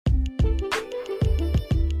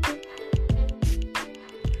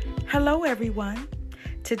Hello, everyone.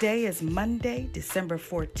 Today is Monday, December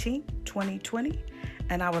 14th, 2020,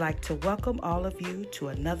 and I would like to welcome all of you to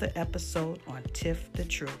another episode on Tiff the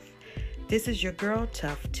Truth. This is your girl,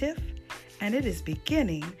 Tough Tiff, and it is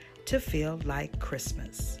beginning to feel like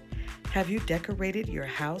Christmas. Have you decorated your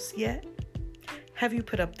house yet? Have you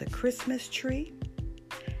put up the Christmas tree?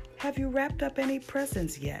 Have you wrapped up any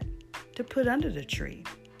presents yet to put under the tree?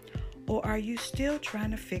 Or are you still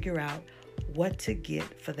trying to figure out what to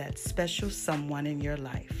get for that special someone in your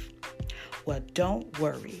life? Well, don't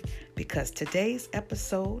worry, because today's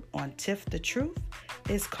episode on Tiff the Truth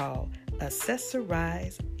is called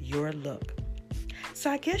Accessorize Your Look.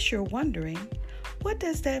 So I guess you're wondering, what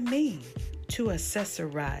does that mean to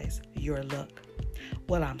accessorize your look?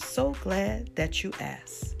 Well, I'm so glad that you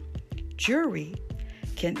asked. Jewelry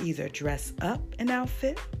can either dress up an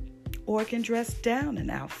outfit or it can dress down an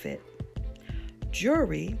outfit.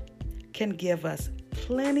 Jewelry can give us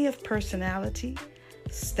plenty of personality,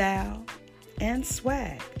 style, and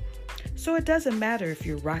swag. So it doesn't matter if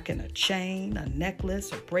you're rocking a chain, a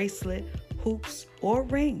necklace, a bracelet, hoops, or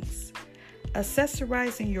rings.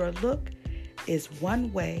 Accessorizing your look is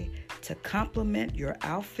one way to complement your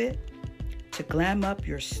outfit, to glam up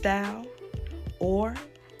your style, or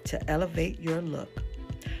to elevate your look.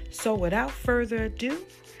 So without further ado,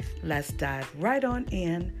 let's dive right on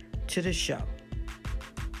in to the show.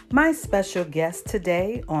 My special guest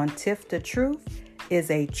today on Tiff the Truth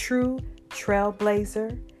is a true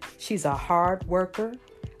trailblazer. She's a hard worker,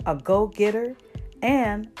 a go-getter,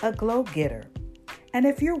 and a glow-getter. And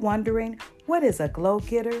if you're wondering, what is a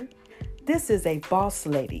glow-getter? This is a boss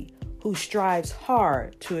lady who strives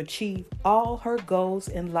hard to achieve all her goals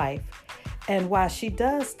in life. And while she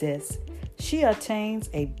does this, she attains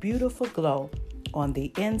a beautiful glow on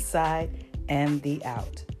the inside and the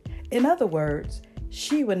out. In other words,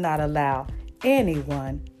 she would not allow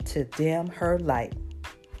anyone to dim her light.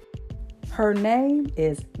 Her name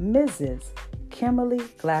is Mrs. Kimberly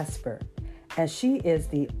Glasper, and she is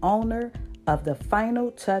the owner of the Final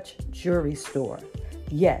Touch Jewelry Store.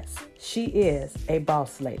 Yes, she is a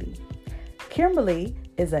boss lady. Kimberly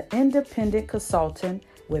is an independent consultant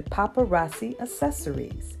with Paparazzi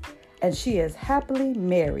Accessories, and she is happily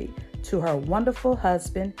married to her wonderful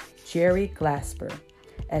husband, Jerry Glasper,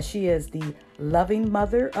 as she is the loving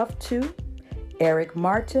mother of two, Eric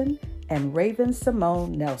Martin and Raven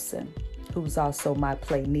Simone Nelson, who's also my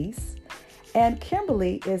play niece. And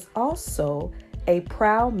Kimberly is also a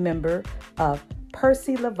proud member of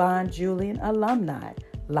Percy Levon Julian alumni,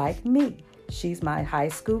 like me. She's my high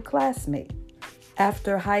school classmate.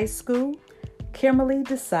 After high school, Kimberly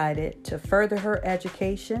decided to further her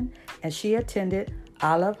education, and she attended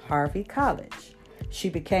Olive Harvey College. She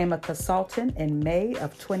became a consultant in May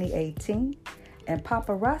of 2018, and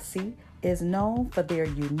Paparazzi is known for their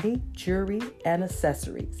unique jewelry and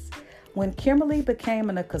accessories. When Kimberly became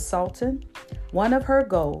a consultant, one of her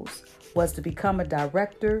goals was to become a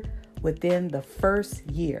director within the first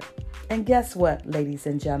year. And guess what, ladies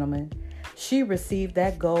and gentlemen? She received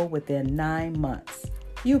that goal within 9 months.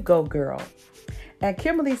 You go, girl. And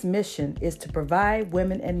Kimberly's mission is to provide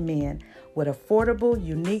women and men with affordable,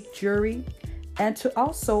 unique jewelry, and to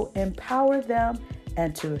also empower them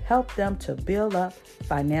and to help them to build up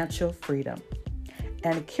financial freedom.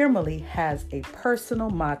 And Kimberly has a personal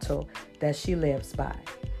motto that she lives by.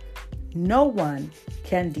 No one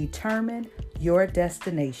can determine your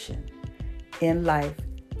destination in life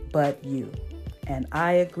but you. And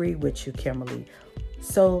I agree with you, Kimberly.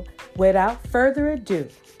 So without further ado,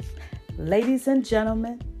 ladies and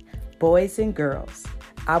gentlemen, boys and girls,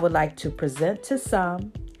 I would like to present to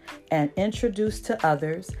some and introduce to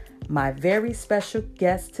others my very special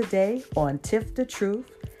guest today on Tiff the Truth.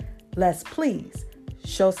 Let's please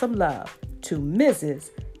show some love to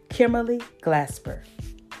Mrs. Kimberly Glasper.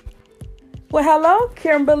 Well, hello,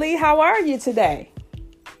 Kimberly. How are you today?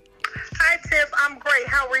 Hi, Tiff. I'm great.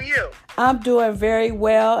 How are you? I'm doing very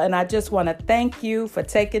well, and I just want to thank you for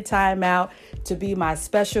taking time out to be my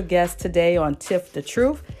special guest today on Tiff the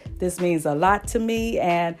Truth. This means a lot to me,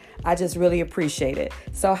 and I just really appreciate it.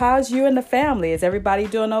 So how's you and the family? Is everybody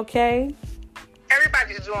doing okay?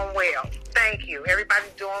 Everybody's doing well. Thank you.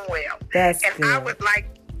 Everybody's doing well. That's and good. I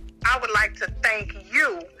would like to thank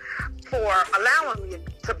you for allowing me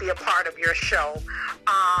to be a part of your show.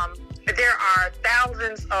 There are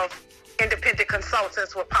thousands of independent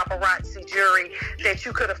consultants with Paparazzi Jewelry that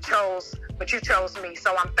you could have chose, but you chose me.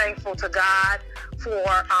 So I'm thankful to God for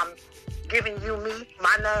giving you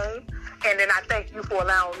my name, and then I thank you for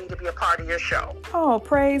allowing me to be a part of your show. Oh,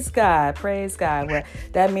 praise God. Praise God. Well,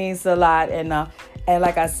 that means a lot. And And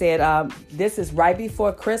like I said, this is right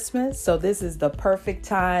before Christmas. So this is the perfect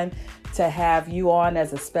time to have you on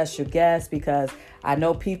as a special guest, because I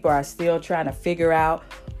know people are still trying to figure out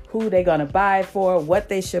who they're going to buy for, what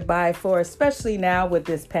they should buy for, especially now with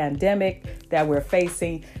this pandemic that we're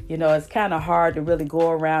facing. You know, it's kind of hard to really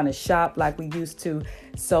go around and shop like we used to.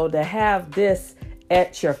 So to have this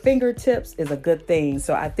at your fingertips is a good thing.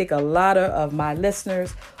 So I think a lot of my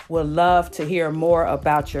listeners will love to hear more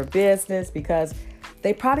about your business, because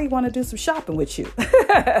they probably want to do some shopping with you.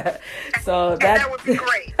 So that would be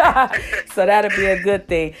great. So that'll be a good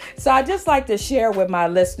thing. So I just like to share with my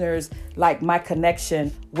listeners, like, my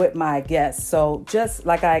connection with my guests. So just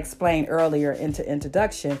like I explained earlier into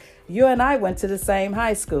introduction, you and I went to the same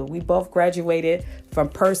high school. We both graduated from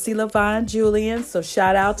Percy Levine Julian. So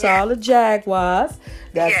shout out to all the Jaguars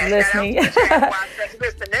that's listening.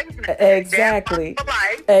 Exactly.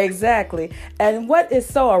 Exactly. And what is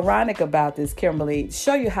so ironic about this, Kimberly,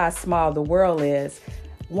 show you how small the world is.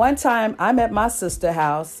 One time I'm at my sister's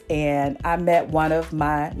house and I met one of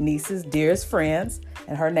my niece's dearest friends,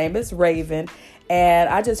 and her name is Raven. And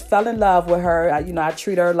I just fell in love with her. I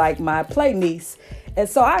treat her like my play niece. And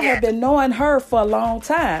so I have been knowing her for a long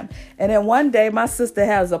time. And then one day my sister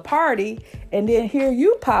has a party, and then here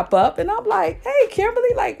you pop up, and I'm like, hey,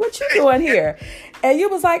 Kimberly, like, what you doing here? And you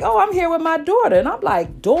was like, oh, I'm here with my daughter. And I'm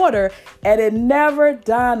like, daughter? And it never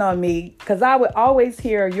dawned on me, because I would always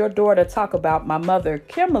hear your daughter talk about my mother,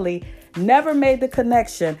 Kimberly, never made the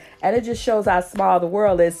connection. And it just shows how small the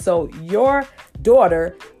world is. So your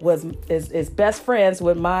daughter is best friends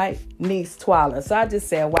with my niece Twyla. So I just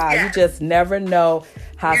said, wow, you just never know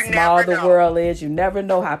how small the world is. You never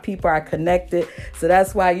know how people are connected. So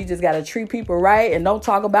that's why you just got to treat people right and don't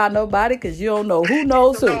talk about nobody, because you don't know who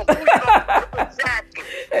knows who.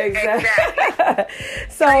 Exactly.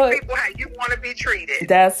 So treat people how you want to be treated.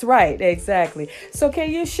 That's right. Exactly. So can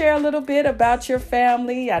you share a little bit about your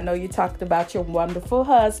family? I know you talked about your wonderful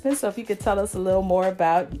husband. So if you could tell us a little more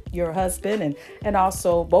about your husband and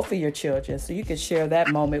also both of your children, so you could share that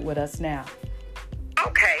moment with us now.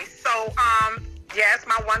 Okay. So, yes,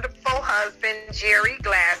 my wonderful husband, Jerry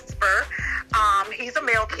Glasper, he's a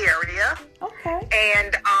mail carrier. Okay.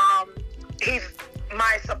 And he's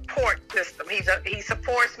my support system. He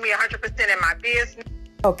supports me 100% in my business.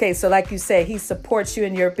 Okay, so like you said, he supports you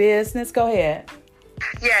in your business. Go ahead.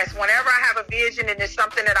 Yes, whenever I have a vision and it's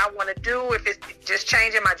something that I want to do, if it's just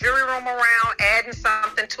changing my jewelry room around, adding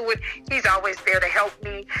something to it, he's always there to help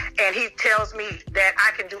me. And he tells me that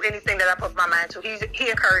I can do anything that I put my mind to. He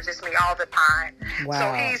encourages me all the time. Wow.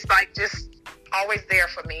 So he's like just always there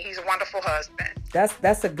for me. He's a wonderful husband.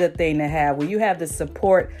 That's a good thing to have. When you have the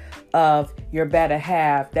support of your better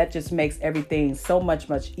half, that just makes everything so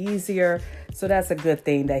much easier. So that's a good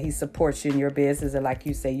thing that he supports you in your business, and like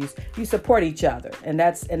you say, you support each other, and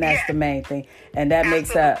that's the main thing, and that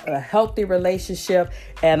makes a healthy relationship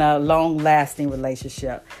and a long-lasting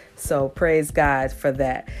relationship. So praise God for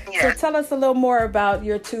that. So tell us a little more about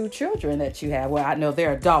your two children that you have. Well, I know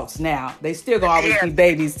they're adults now. They still gonna always be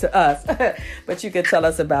babies to us, but you can tell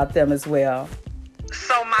us about them as well.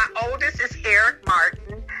 So my oldest is Eric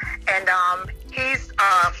Martin, and he's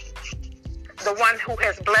the one who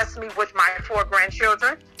has blessed me with my 4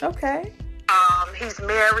 grandchildren. Okay. He's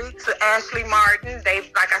married to Ashley Martin.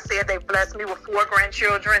 Like I said, they blessed me with 4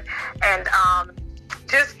 grandchildren, and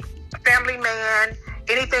just a family man.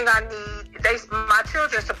 Anything I need, my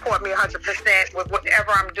children support me 100% with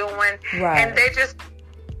whatever I'm doing, and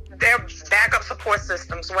they're backup support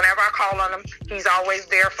systems. Whenever I call on him, he's always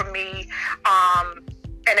there for me.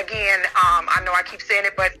 And again, I know I keep saying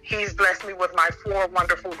it, but he's blessed me with my 4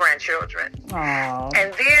 wonderful grandchildren. Aww.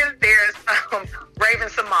 And then there's Raven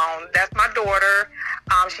Simone. That's my daughter.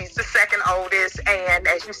 She's the second oldest. And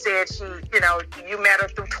as you said, you met her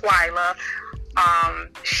through Twyla.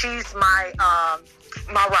 She's my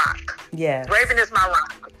rock. Yeah. Raven is my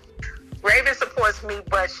rock. Raven supports me,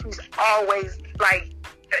 but she's always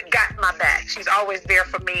got my back. She's always there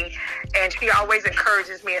for me, and she always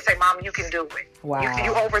encourages me and say, "Mom, you can do it. Wow.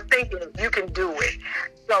 You overthink it. You can do it."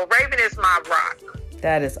 So Raven is my rock.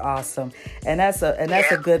 That is awesome. And that's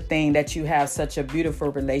a good thing that you have such a beautiful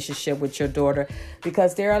relationship with your daughter,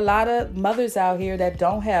 because there are a lot of mothers out here that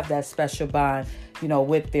don't have that special bond,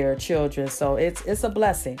 with their children. So it's a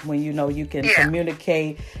blessing when you can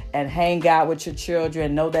communicate and hang out with your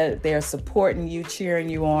children, know that they're supporting you, cheering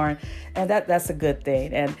you on. And that's a good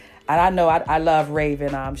thing. And I know I love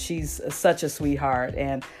Raven. She's such a sweetheart,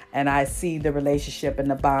 and I see the relationship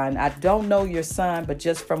and the bond. I don't know your son, but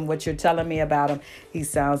just from what you're telling me about him, he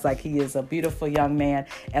sounds like he is a beautiful young man.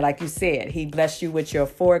 And like you said, he blessed you with your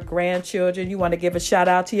 4 grandchildren. You want to give a shout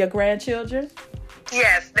out to your grandchildren?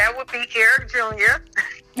 Yes, that would be Eric Jr.,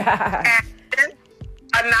 Ashton,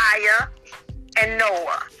 Anaya, and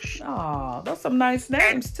Noah. Oh, those are some nice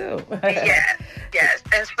names too. Yes.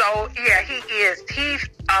 And so, yeah, he's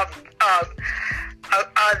a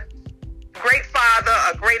great father,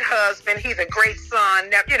 a great husband. He's a great son.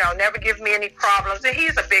 Never gives me any problems. And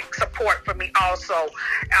he's a big support for me also.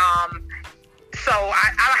 So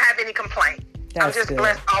I don't have any complaints. I'm just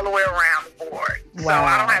blessed all the way around the board. Wow. So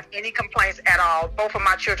I don't have any complaints at all. Both of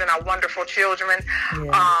my children are wonderful children.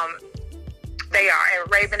 Yeah. They are. And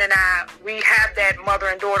Raven and I, we have that mother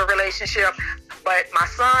and daughter relationship. But my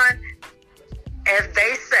son, as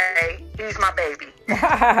they say, he's my baby.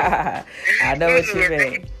 I know what you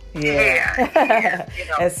mean. Yeah.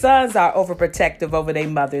 And sons are overprotective over their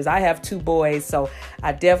mothers. I have 2 boys, so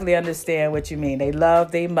I definitely understand what you mean. They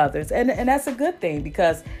love their mothers. And that's a good thing,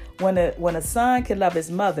 because when a son can love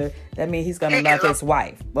his mother, that means he's going to love his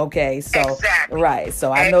wife. Okay, so exactly. Right.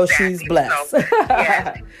 So I know she's blessed. So,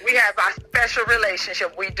 yes, we have our special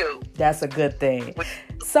relationship. We do. That's a good thing.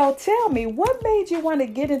 So tell me, what made you want to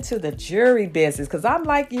get into the jewelry business? Because I'm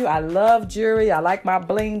like you, I love jewelry. I like my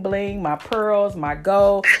bling bling, my pearls, my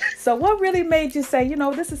gold. So what really made you say,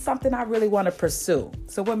 this is something I really want to pursue?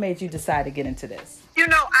 So what made you decide to get into this?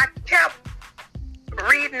 I kept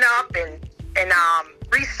reading up and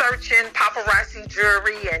researching paparazzi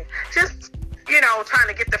jewelry and just, trying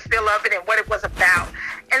to get the feel of it and what it was about.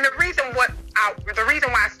 And the reason why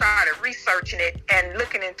I started researching it and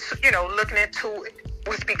looking into it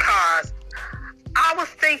was because I was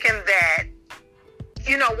thinking that,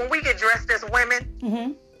 when we get dressed as women,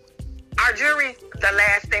 mm-hmm. our jewelry, the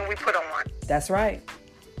last thing we put on. That's right.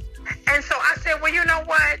 And so I said, well, you know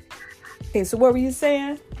what? Okay, so what were you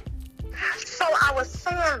saying? So I was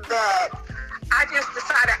saying that I just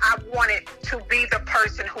decided I wanted to be the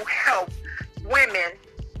person who helped women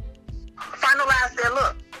finalize their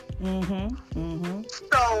look. Mm-hmm. Mm-hmm.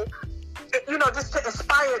 So, just to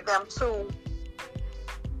inspire them to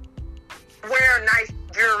wear nice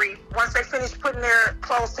jewelry. Once they finish putting their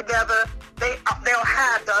clothes together, they'll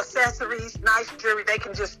have the accessories, nice jewelry they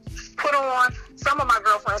can just put on. Some of my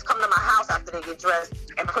girlfriends come to my house after they get dressed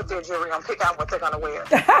and put their jewelry on, pick out what they're going to wear.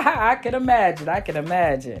 I can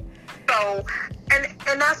imagine. So,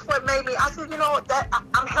 and that's what made me, I said, that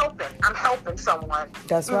I'm helping someone.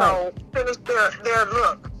 That's right. Finish their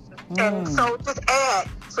look. And so just add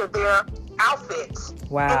to their outfits.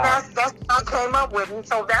 Wow. And that's what I came up with. And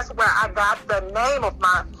so that's where I got the name of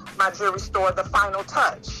my jewelry store, The Final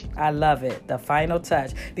Touch. I love it, The Final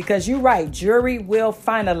Touch. Because you're right, jewelry will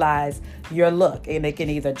finalize your look. And they can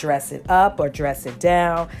either dress it up or dress it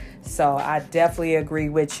down. So I definitely agree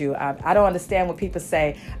with you. I don't understand when people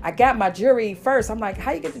say, I got my jewelry first. I'm like,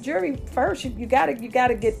 how you get the jewelry first? You gotta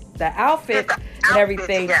get the outfit and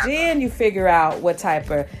everything. Together. Then you figure out what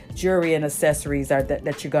type of jewelry and accessories are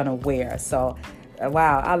that you're gonna wear. So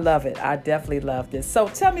wow, I love it. I definitely love this. So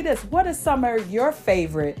tell me this, what are some of your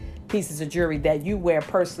favorite pieces of jewelry that you wear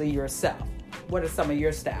personally yourself? What are some of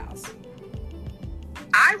your styles?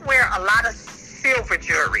 I wear a lot of silver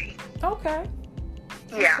jewelry. Okay.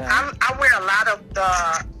 Yeah, okay. I wear a lot of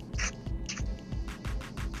the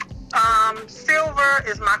silver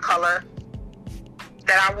is my color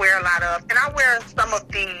that I wear a lot of, and I wear some of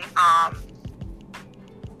the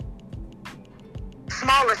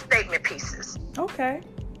smaller statement pieces. Okay.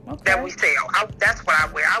 That we sell. That's what I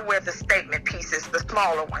wear. I wear the statement pieces, the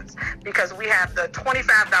smaller ones, because we have the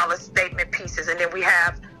 $25 statement pieces, and then we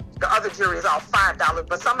have the other jewelry is all $5.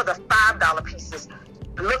 But some of the $5 pieces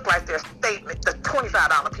look like they're statement, the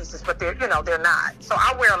 $25 pieces, but they're not. So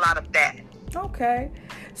I wear a lot of that. Okay.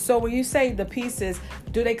 So when you say the pieces,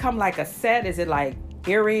 do they come like a set? Is it like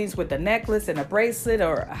earrings with a necklace and a bracelet,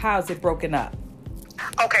 or how is it broken up?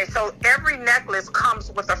 Okay, so every necklace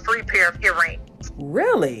comes with a free pair of earrings.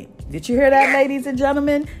 Really? Did you hear that, yes, ladies and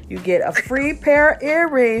gentlemen? You get a free pair of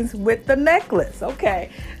earrings with the necklace. Okay.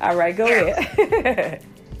 All right, go ahead.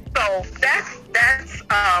 So that's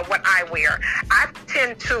what I wear. I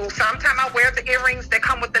tend to, sometimes I wear the earrings that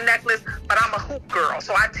come with the necklace, but I'm a hoop girl,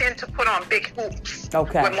 so I tend to put on big hoops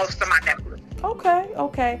with most of my necklaces.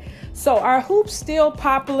 Okay. So are hoops still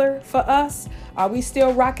popular for us? Are we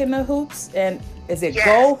still rocking the hoops? And is it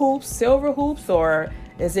gold hoops, silver hoops, or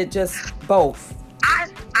is it just both? I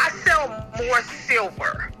sell more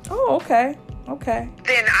silver. Oh, okay.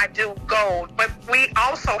 Than I do gold. But we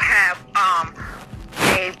also have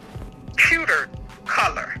a pewter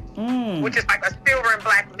color, which is like a silver and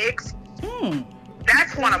black mix.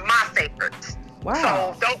 That's one of my favorites.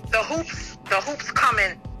 Wow. So the hoops come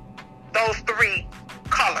in those 3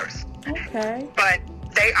 colors. Okay. But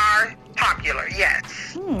they are popular,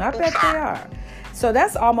 yes. I bet they are. So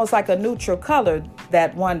that's almost like a neutral color,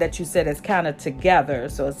 that one that you said is kind of together.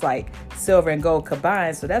 So it's like silver and gold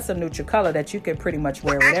combined. So that's a neutral color that you can pretty much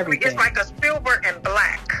wear with everything. It's like a silver and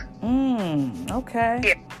black.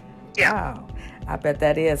 Okay. Yeah. Wow. I bet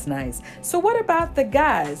that is nice. So what about the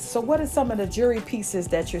guys? So what are some of the jewelry pieces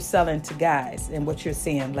that you're selling to guys and what you're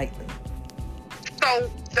seeing lately? So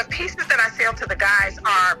the pieces that I sell to the guys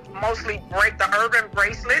are mostly the urban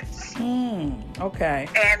bracelets. Okay.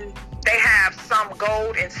 And they have some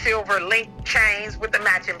gold and silver link chains with the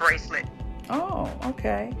matching bracelet. Oh,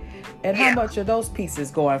 okay. And how much are those pieces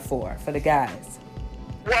going for the guys?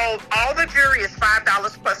 Well, all the jewelry is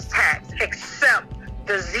 $5 plus tax, except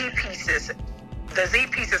the Z pieces. The Z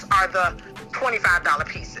pieces are the $25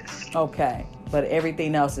 pieces. Okay. But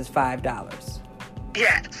everything else is $5.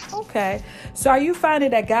 Yes. Okay. So are you finding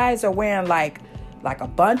that guys are wearing like a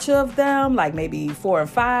bunch of them, like maybe 4 or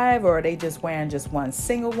 5, or are they just wearing just one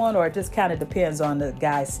single one, or it just kind of depends on the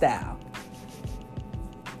guy's style?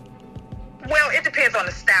 Well, it depends on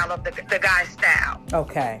the style of the guy's style.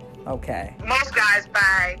 Okay. Most guys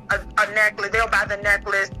buy a necklace. They'll buy the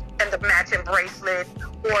necklace and the matching bracelet,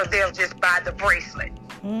 or they'll just buy the bracelet.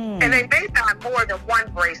 And they may buy more than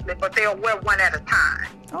one bracelet, but they'll wear one at a time.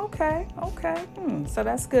 Okay. So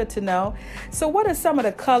that's good to know. So what are some of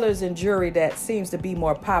the colors in jewelry that seems to be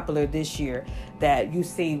more popular this year that you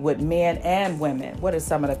see with men and women? What are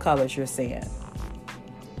some of the colors you're seeing?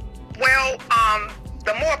 Well,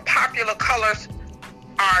 the more popular colors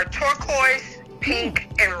are turquoise, pink,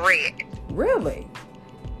 and red. Really?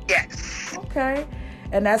 Yes. Okay.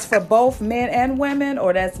 And that's for both men and women,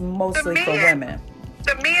 or that's mostly for women?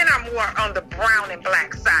 The men are more on the brown and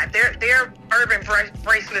black side. Their urban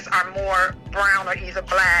bracelets are more brown or either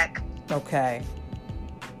black. Okay.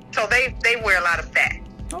 So they wear a lot of that.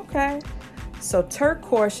 Okay. So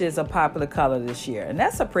turquoise is a popular color this year, and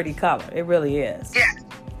that's a pretty color. It really is. Yes.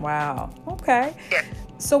 Wow. Okay. Yes.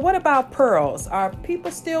 So what about pearls? Are people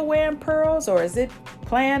still wearing pearls, or is it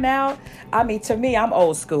planned out? I mean, to me, I'm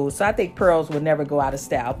old school, so I think pearls would never go out of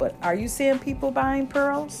style. But are you seeing people buying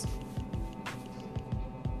pearls?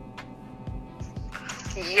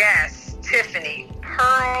 Yes, Tiffany.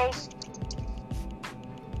 Pearls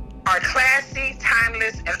are classy,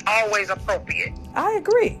 timeless, and always appropriate. I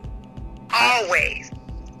agree. Always.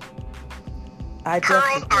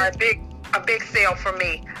 Pearls are a big sale for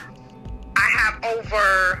me. I have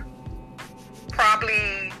over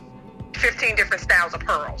probably 15 different styles of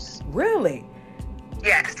pearls. Really?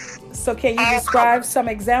 Yes. So can you describe some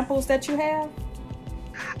examples that you have?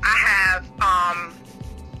 I have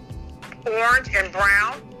orange and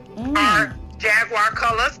brown are jaguar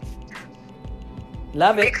colors.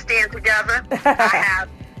 Love it. Mixed in together. I have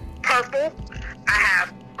purple. I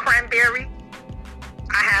have cranberry.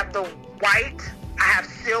 I have the white. I have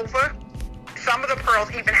silver. Some of the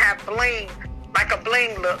pearls even have bling, like a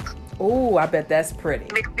bling look. Ooh, I bet that's pretty.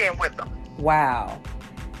 Mixed in with them. Wow.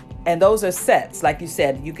 And those are sets. Like you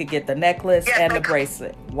said, you could get the necklace and the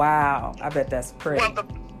bracelet. Wow. I bet that's pretty. Well,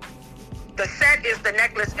 the set is the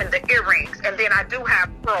necklace and the earrings. And then I do have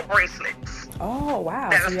pearl bracelets. Oh, wow.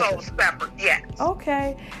 That are sold separate, yes.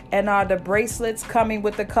 Okay. And are the bracelets coming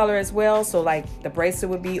with the color as well? So like the bracelet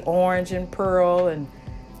would be orange and pearl and...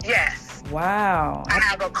 Yes. Wow. I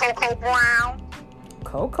have a cocoa brown.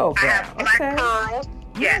 Cocoa brown. I have black pearls.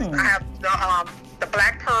 Yes. I have the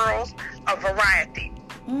black pearls, a variety.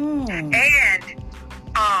 And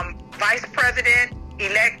Vice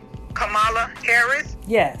President-elect Kamala Harris.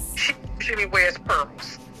 Yes. She usually wears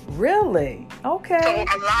pearls. Really? Okay.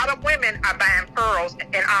 So a lot of women are buying pearls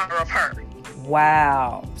in honor of her.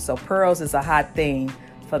 Wow. So pearls is a hot thing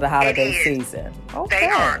for the holiday season. Okay. They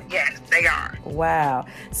are. Yes, they are. Wow.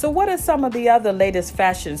 So what are some of the other latest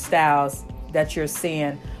fashion styles that you're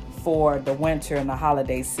seeing for the winter and the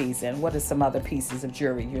holiday season? What are some other pieces of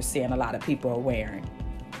jewelry you're seeing a lot of people are wearing?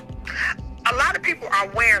 A lot of people are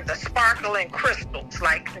wearing the sparkling crystals,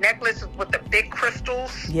 like necklaces with the big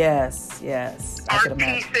crystals. Yes. Art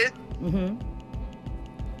pieces.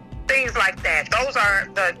 Things like that. Those are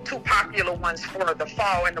the two popular ones for the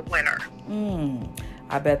fall and the winter.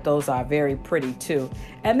 I bet those are very pretty too.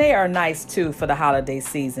 And they are nice too for the holiday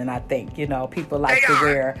season, I think. You know, people like to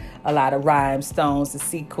wear a lot of rhinestones, the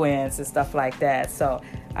sequins and stuff like that. So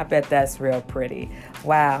I bet that's real pretty.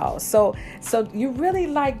 Wow. So you really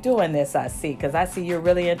like doing this, I see, because I see you're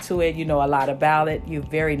really into it. You know a lot about it. You're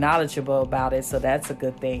very knowledgeable about it. So that's a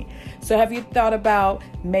good thing. So have you thought about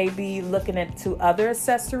maybe looking into other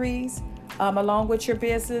accessories along with your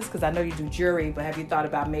business? Because I know you do jewelry, but have you thought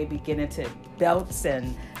about maybe getting into belts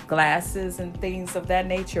and glasses and things of that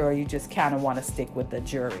nature, or you just kind of want to stick with the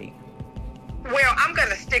jewelry? Well, I'm going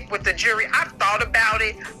to stick with the jewelry. I've thought about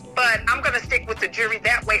it, but I'm going to stick with the jewelry.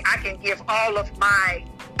 That way I can give all of my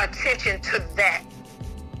attention to that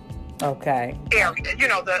Okay. area. You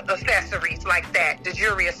know, the accessories like that, the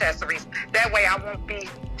jewelry accessories. That way I won't be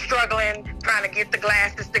struggling trying to get the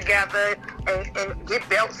glasses together and get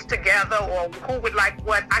belts together, or who would like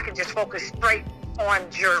what. I can just focus straight on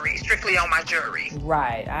jewelry, strictly on my jewelry.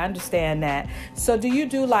 Right. I understand that. So do you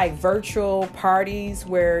do like virtual parties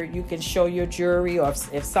where you can show your jewelry, or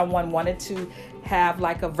if someone wanted to have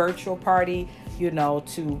like a virtual party, you know,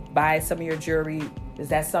 to buy some of your jewelry, is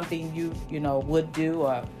that something you know, would do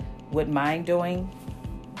or wouldn't mind doing?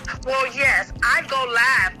 Well, yes, I go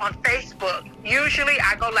live on Facebook. Usually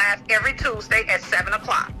I go live every Tuesday at 7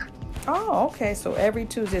 o'clock. Oh, okay. So every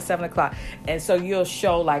Tuesday at 7 o'clock. And so you'll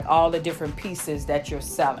show like all the different pieces that you're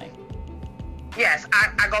selling. Yes,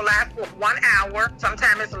 I go live for 1 hour.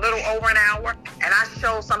 Sometimes it's a little over an hour. And I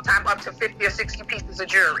show sometimes up to 50 or 60 pieces of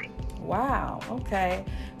jewelry. Wow. Okay.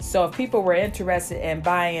 So if people were interested in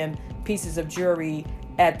buying pieces of jewelry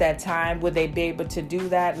at that time, would they be able to do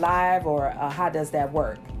that live, or how does that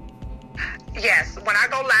work? Yes, when I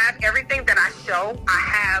go live, everything that I show, I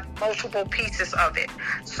have multiple pieces of it.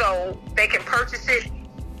 So they can purchase it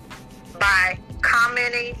by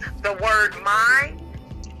commenting the word mine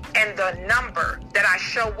and the number that I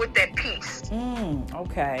show with that piece.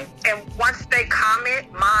 Okay. And once they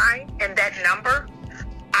comment mine and that number,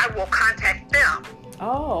 I will contact them.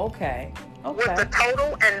 Oh, okay. Okay. With the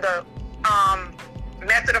total and the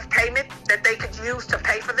method of payment that they could use to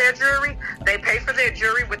pay for their jewelry. They pay for their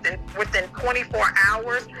jewelry within 24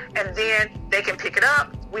 hours, and then they can pick it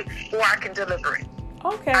up, or I can deliver it.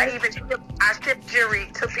 Okay. I ship jewelry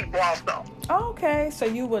to people also. Okay, so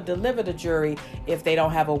you would deliver the jewelry if they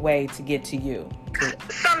don't have a way to get to you.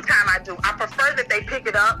 Sometime I do. I prefer that they pick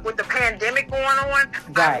it up. With the pandemic going on,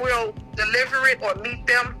 Right. I will deliver it or meet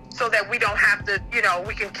them so that we don't have to, you know,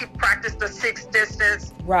 we can practice the 6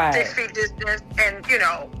 distance, Right. 6 feet distance, and, you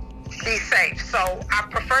know, be safe. So I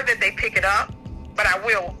prefer that they pick it up, but I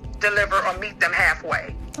will deliver or meet them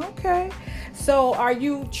halfway. Okay. So are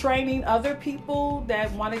you training other people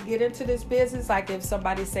that want to get into this business? Like if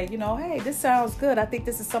somebody say, you know, hey, this sounds good. I think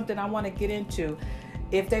this is something I want to get into.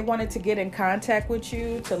 If they wanted to get in contact with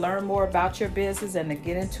you to learn more about your business and to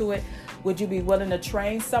get into it, would you be willing to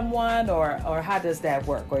train someone, or how does that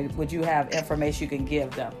work? Or would you have information you can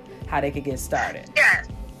give them, how they could get started?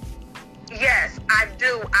 Yes, I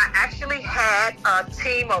do. I actually had a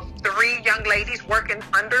team of 3 young ladies working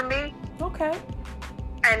under me. Okay.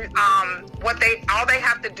 And all they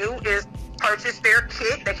have to do is purchase their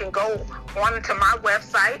kit. They can go onto my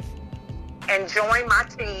website and join my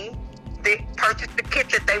team. They purchase the kit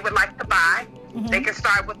that they would like to buy. Mm-hmm. They can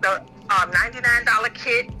start with the $99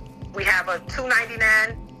 kit. We have a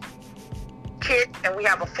 $2.99 kit, and we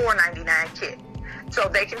have a $4.99 kit. So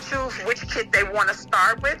they can choose which kit they want to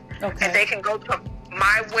start with. Okay. And they can go to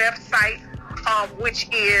my website, which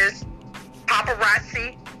is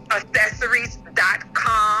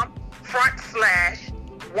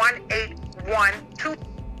paparazzi.com/1812.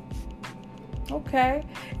 Okay.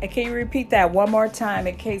 And can you repeat that one more time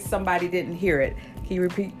in case somebody didn't hear it? Can you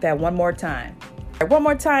repeat that one more time? One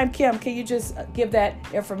more time, Kim, can you just give that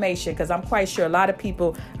information? Because I'm quite sure a lot of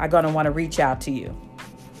people are going to want to reach out to you.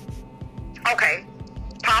 Okay.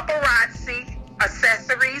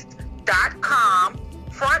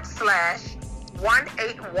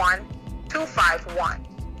 paparazzi.com/181251.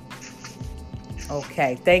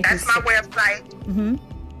 Okay. Thank you. That's my website. Mm-hmm.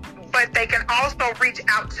 But they can also reach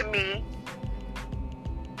out to me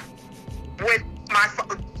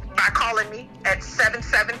by calling me at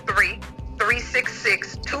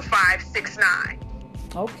 773-366-2569.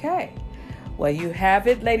 Okay. Well, you have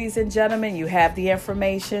it, ladies and gentlemen. You have the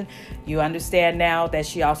information. You understand now that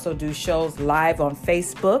she also do shows live on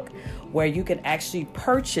Facebook where you can actually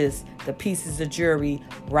purchase the pieces of jewelry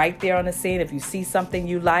right there on the scene. If you see something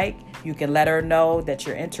you like, you can let her know that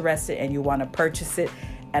you're interested and you want to purchase it.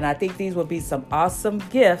 And I think these will be some awesome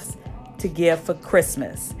gifts to give for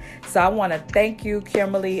Christmas. So I want to thank you,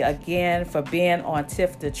 Kimberly, again for being on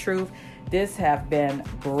Tiff the Truth. This have been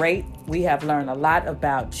great. We have learned a lot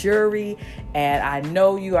about jewelry, and I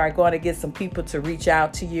know you are going to get some people to reach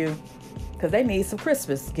out to you because they need some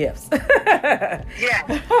Christmas gifts. Yeah.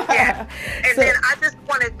 And then I just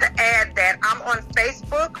wanted to add that I'm on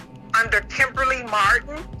Facebook under Kimberly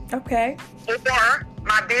Martin. Okay. Or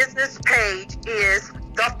my business page is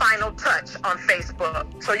The Final Touch on Facebook.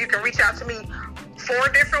 So you can reach out to me 4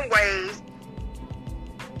 different ways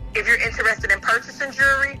if you're interested in purchasing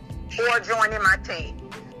jewelry or joining my team.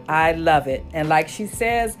 I love it. And like she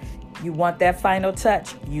says, You want that final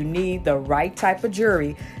touch. You need the right type of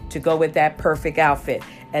jewelry to go with that perfect outfit.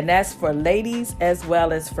 And that's for ladies as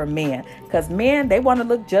well as for men. Because men, they want to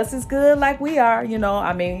look just as good like we are. You know,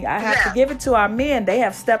 I mean, I have to give it to our men. They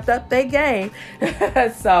have stepped up their game.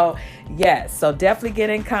 So, yes. So definitely get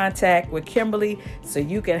in contact with Kimberly so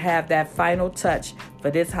you can have that final touch for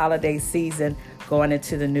this holiday season going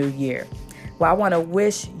into the new year. Well, I want to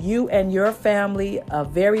wish you and your family a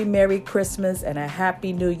very Merry Christmas and a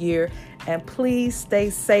Happy New Year. And please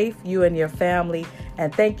stay safe, you and your family.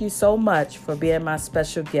 And thank you so much for being my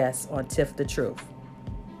special guest on Tiff the Truth.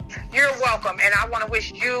 You're welcome. And I want to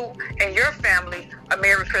wish you and your family a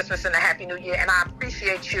Merry Christmas and a Happy New Year. And I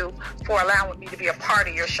appreciate you for allowing me to be a part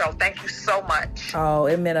of your show. Thank you so much. Oh,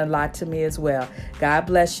 it meant a lot to me as well. God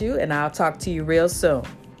bless you. And I'll talk to you real soon.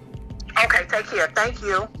 Okay, take care. Thank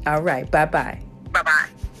you. All right. Bye-bye. Bye-bye.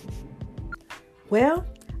 Well,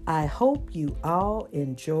 I hope you all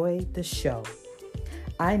enjoyed the show.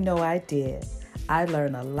 I know I did. I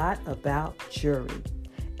learned a lot about jewelry,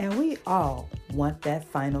 and we all want that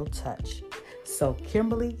final touch. So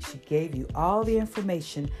Kimberly, she gave you all the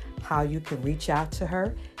information how you can reach out to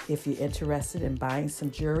her if you're interested in buying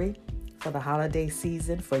some jewelry for the holiday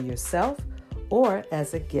season for yourself or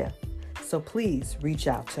as a gift. So please reach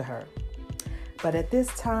out to her. But at this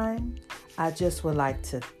time, I just would like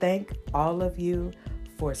to thank all of you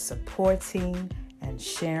for supporting and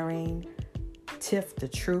sharing Tiff the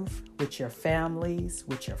Truth with your families,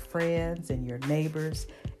 with your friends and your neighbors.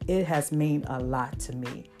 It has meant a lot to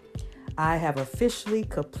me. I have officially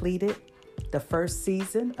completed the first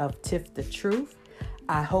season of Tiff the Truth.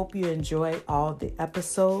 I hope you enjoy all the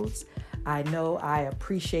episodes. I know I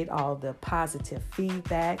appreciate all the positive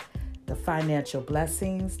feedback, the financial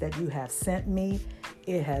blessings that you have sent me.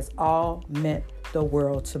 It has all meant the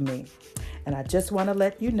world to me. And I just want to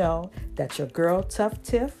let you know that your girl Tough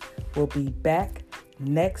Tiff will be back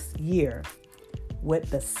next year with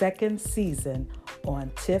the second season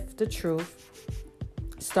on Tiff the Truth,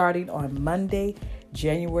 starting on Monday,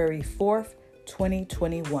 January 4th,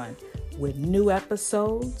 2021, with new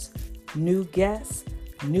episodes, new guests,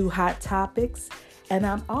 new hot topics. And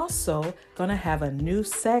I'm also going to have a new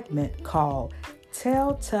segment called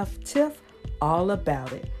Tell Tough Tiff All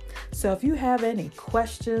About It. So if you have any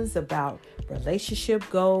questions about relationship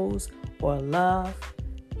goals or love,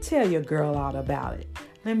 tell your girl all about it.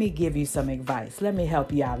 Let me give you some advice. Let me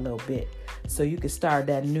help you out a little bit so you can start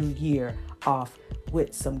that new year off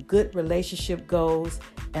with some good relationship goals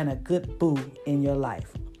and a good boo in your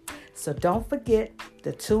life. So don't forget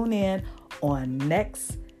to tune in on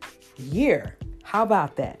next year. How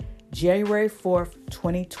about that? January 4th,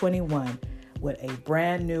 2021, with a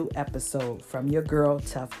brand new episode from your girl,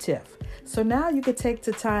 Tough Tiff. So now you can take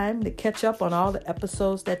the time to catch up on all the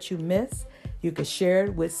episodes that you missed. You can share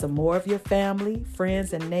it with some more of your family,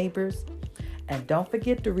 friends, and neighbors. And don't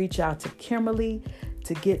forget to reach out to Kimberly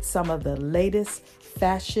to get some of the latest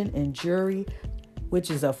fashion and jewelry,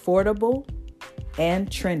 which is affordable and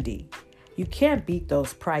trendy. You can't beat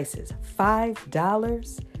those prices.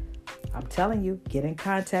 $5. I'm telling you, get in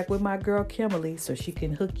contact with my girl Kimberly so she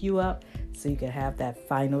can hook you up so you can have that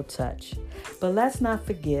final touch. But let's not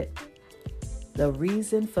forget the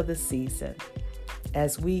reason for the season.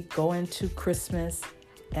 As we go into Christmas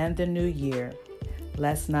and the new year,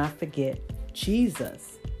 let's not forget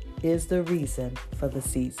Jesus is the reason for the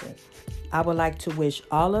season. I would like to wish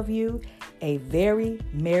all of you a very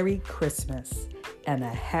Merry Christmas and a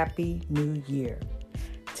Happy New Year.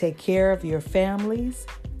 Take care of your families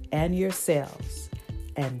and yourselves.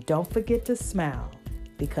 And don't forget to smile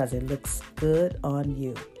because it looks good on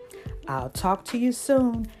you. I'll talk to you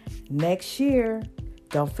soon next year.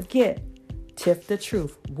 Don't forget, Tiff the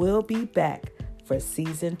Truth will be back for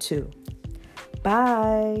season 2.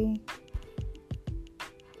 Bye.